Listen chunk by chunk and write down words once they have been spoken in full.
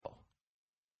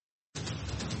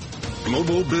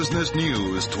Global business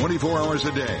news 24 hours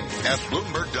a day at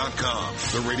Bloomberg.com,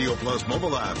 the Radio Plus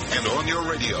mobile app, and on your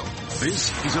radio.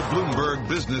 This is a Bloomberg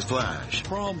Business Flash.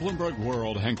 From Bloomberg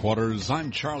World headquarters,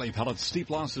 I'm Charlie Pellet. Steep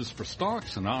losses for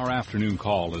stocks, and our afternoon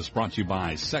call is brought to you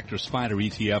by Sector Spider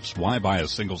ETFs. Why buy a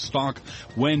single stock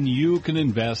when you can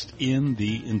invest in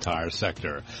the entire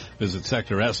sector? Visit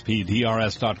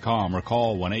sectorspdrs.com or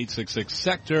call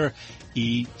 1-866-SECTOR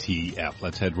ETF.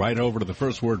 Let's head right over to the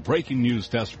first word breaking news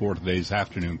desk for today's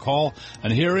afternoon call.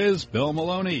 And here is Bill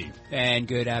Maloney. And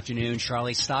good afternoon,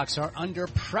 Charlie. Stocks are under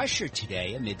pressure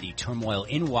today amid the turmoil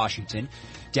in Washington.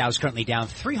 Dow's currently down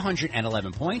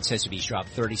 311 points. S&P's dropped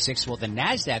 36, while the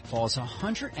NASDAQ falls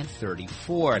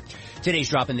 134. Today's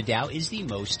drop in the Dow is the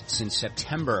most since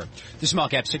September. The small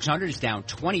cap 600 is down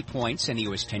 20 points, and the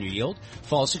U.S. 10-year yield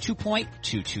falls to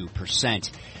 2.22%.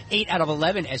 8 out of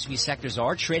 11 S&P sectors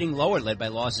are trading lower, led by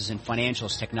losses in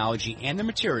financials, technology, and the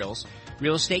materials.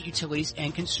 Real estate, utilities,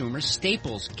 and consumer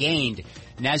staples gained.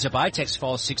 Nasdaq Biotechs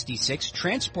fall 66.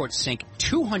 Transports sink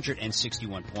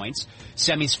 261 points.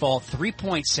 Semis fall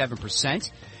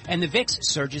 3.7%. And the VIX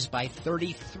surges by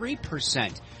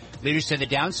 33%. Leaders to the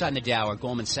downside in the Dow are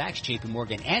Goldman Sachs, JP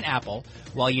Morgan, and Apple,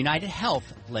 while United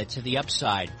Health led to the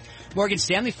upside. Morgan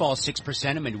Stanley falls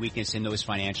 6% amid weakness in those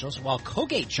financials, while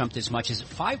Colgate jumped as much as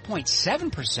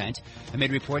 5.7%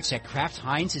 amid reports that Kraft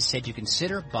Heinz is said to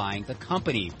consider buying the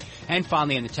company. And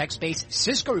finally, in the tech space,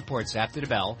 Cisco reports after the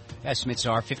bell. Estimates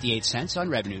are 58 cents on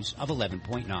revenues of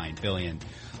 $11.9 billion.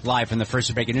 Live from the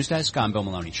first breaking news desk, I'm Bill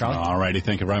Maloney. Charlie? All righty.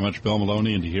 Thank you very much, Bill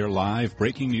Maloney. And to hear live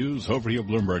breaking news over your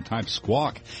Bloomberg, type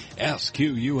Squawk,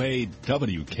 SQUAWK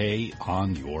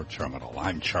on your terminal.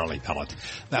 I'm Charlie Pellet.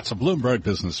 That's a Bloomberg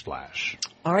Business Flash.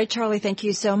 All right, Charlie, thank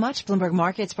you so much. Bloomberg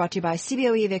Markets brought to you by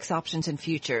CBOE VIX Options and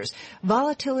Futures.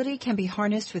 Volatility can be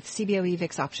harnessed with CBOE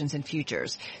VIX Options and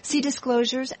Futures. See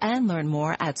disclosures and learn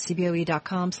more at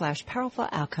cboe.com/powerful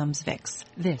outcomes VIX.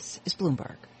 This is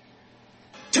Bloomberg.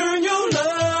 Turn your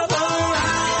love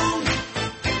around.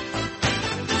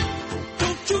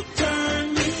 Don't you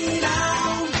turn me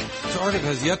down. Target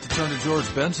has yet to turn to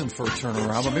George Benson for a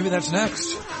turnaround, but maybe that's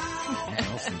next. Something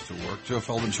else seems to work. Joe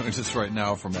Feldman joins us right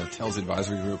now from Tells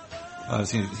Advisory Group,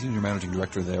 Senior Managing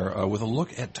Director there, with a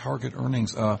look at Target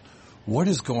earnings. What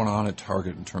is going on at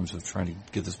Target in terms of trying to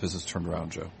get this business turned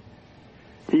around, Joe?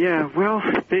 Yeah, well,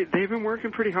 they've been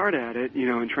working pretty hard at it,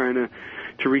 and trying to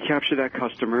recapture that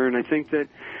customer. And I think that,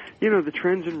 the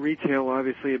trends in retail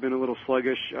obviously have been a little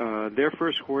sluggish. Their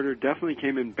first quarter definitely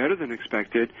came in better than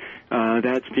expected.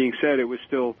 That's being said, it was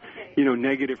still,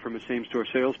 negative from a same-store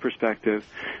sales perspective.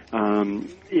 And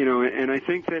I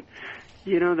think that,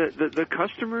 the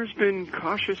customer's been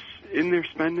cautious in their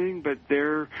spending, but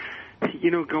they're,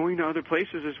 going to other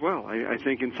places as well. I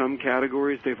think in some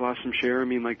categories they've lost some share. I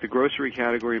mean, like the grocery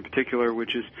category in particular,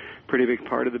 which is a pretty big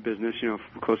part of the business,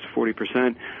 close to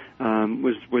 40%,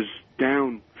 was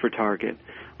down for Target.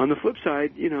 On the flip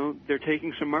side, they're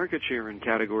taking some market share in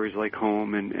categories like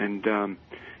home and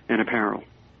apparel.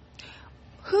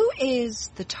 Who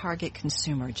is the Target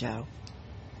consumer, Joe?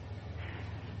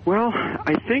 Well,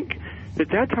 I think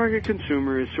that Target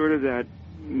consumer is sort of that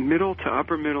middle to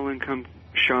upper middle income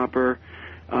shopper,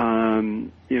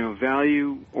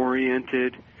 value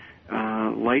oriented,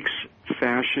 likes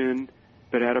fashion,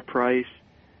 but at a price.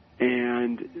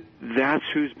 And that's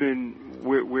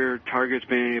where Target's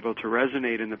been able to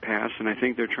resonate in the past. And I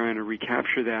think they're trying to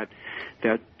recapture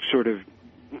that sort of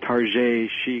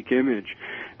Target chic image.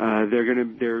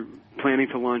 They're planning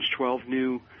to launch 12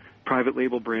 new private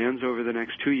label brands over the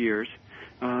next 2 years,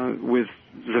 with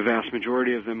the vast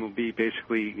majority of them will be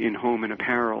basically in home and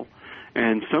apparel.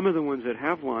 And some of the ones that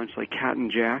have launched, like Cat and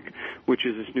Jack, which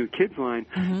is this new kids line,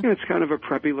 it's kind of a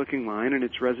preppy-looking line, and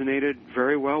it's resonated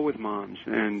very well with moms,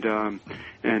 and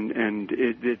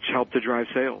it's helped to drive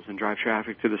sales and drive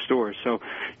traffic to the stores. So,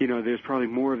 there's probably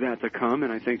more of that to come,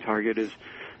 and I think Target is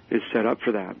set up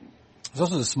for that. There's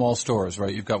also the small stores,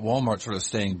 right? You've got Walmart sort of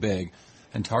staying big,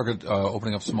 and Target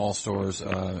opening up small stores,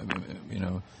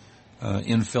 infill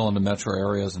into metro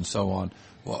areas and so on.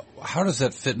 Well, how does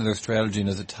that fit into their strategy, and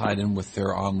is it tied in with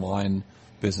their online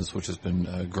business, which has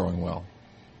been growing well?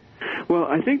 Well,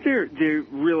 I think they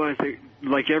realize that,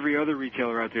 like every other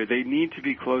retailer out there, they need to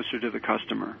be closer to the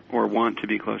customer, or want to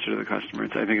be closer to the customer.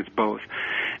 I think it's both.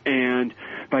 And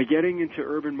by getting into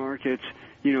urban markets,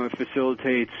 it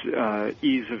facilitates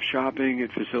ease of shopping,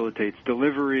 it facilitates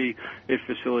delivery, it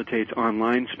facilitates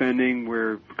online spending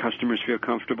where customers feel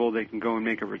comfortable they can go and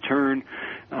make a return.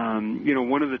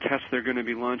 One of the tests they're going to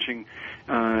be launching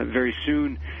very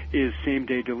soon is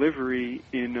same-day delivery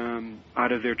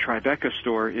out of their Tribeca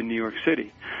store in New York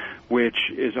City,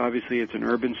 which is obviously it's an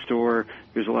urban store.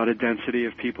 There's a lot of density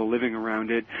of people living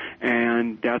around it,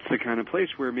 and that's the kind of place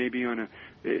where maybe on a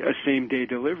same-day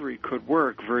delivery could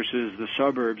work versus the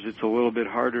suburbs. It's a little bit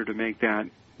harder to make that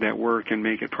work and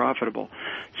make it profitable.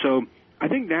 So I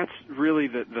think that's really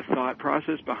the thought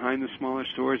process behind the smaller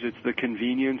stores. It's the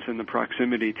convenience and the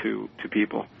proximity to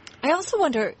people. I also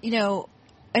wonder,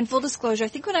 in full disclosure, I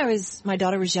think when my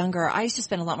daughter was younger, I used to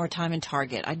spend a lot more time in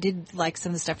Target. I did like some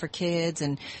of the stuff for kids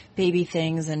and baby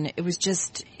things, and it was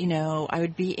just, I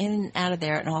would be in and out of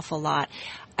there an awful lot.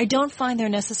 I don't find they're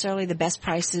necessarily the best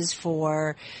prices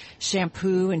for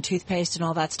shampoo and toothpaste and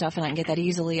all that stuff, and I can get that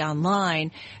easily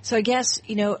online. So I guess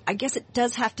it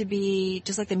does have to be,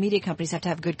 just like the media companies have to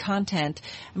have good content.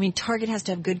 I mean, Target has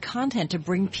to have good content to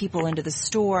bring people into the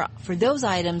store for those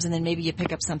items, and then maybe you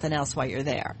pick up something else while you're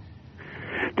there.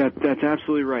 That's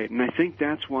absolutely right, and I think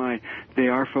that's why they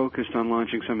are focused on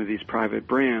launching some of these private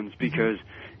brands, because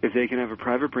if they can have a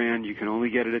private brand, you can only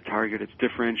get it at Target. It's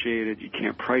differentiated. You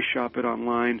can't price shop it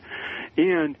online.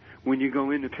 And when you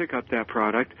go in to pick up that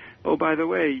product, oh, by the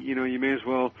way, you may as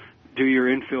well do your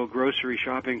infill grocery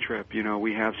shopping trip.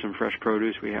 We have some fresh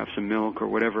produce, we have some milk or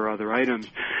whatever other items,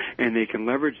 and they can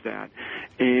leverage that.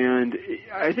 And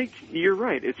I think you're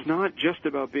right. It's not just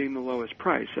about being the lowest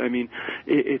price. I mean,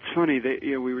 it's funny that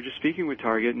we were just speaking with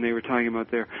Target, and they were talking about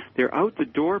their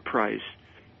out-the-door price.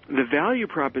 The value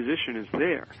proposition is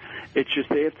there. It's just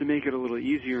they have to make it a little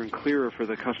easier and clearer for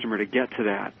the customer to get to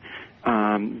that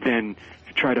than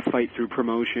try to fight through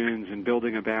promotions and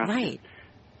building a basket. Right.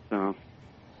 So,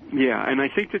 yeah, and I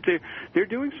think that they're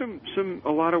doing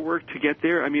a lot of work to get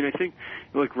there. I mean, I think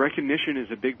recognition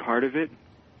is a big part of it.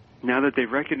 Now that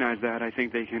they've recognized that, I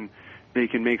think they can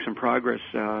make some progress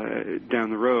down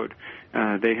the road.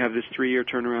 They have this 3-year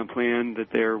turnaround plan that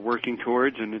they're working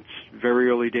towards, and it's very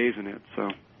early days in it. So,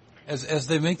 as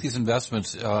they make these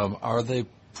investments, are they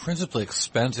principally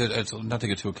expensed? It's not to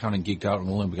get too accounting geeked out,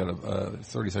 and we've got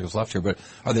 30 seconds left here, but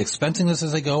are they expensing this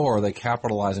as they go, or are they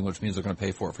capitalizing, which means they're going to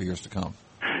pay for it for years to come?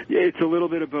 Yeah, it's a little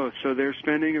bit of both. So they're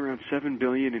spending around $7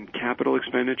 billion in capital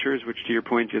expenditures, which, to your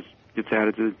point, just gets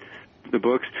added to the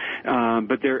books.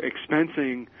 But they're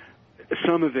expensing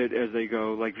some of it as they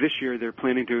go. Like this year, they're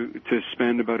planning to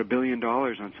spend about $1 billion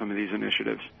on some of these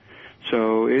initiatives.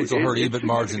 So which will hurt EBIT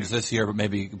margins this year, but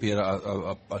maybe be a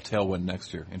tailwind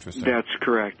next year. Interesting. That's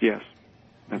correct. Yes.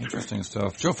 That's interesting correct.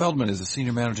 stuff. Joe Feldman is the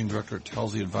Senior Managing Director at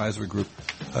Telsey Advisory Group.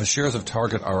 Shares of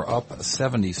Target are up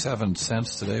 77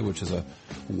 cents today, which is a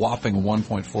whopping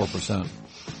 1.4%.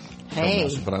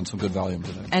 Hey. But on some good volume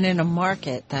today. And in a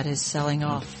market that is selling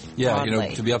off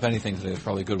broadly. To be up anything today is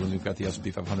probably good when we've got the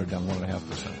S&P 500 down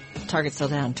 1.5%. Target's still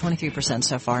down 23%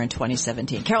 so far in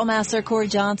 2017. Carol Massar, Corey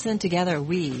Johnson, together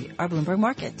we are Bloomberg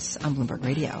Markets on Bloomberg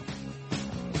Radio.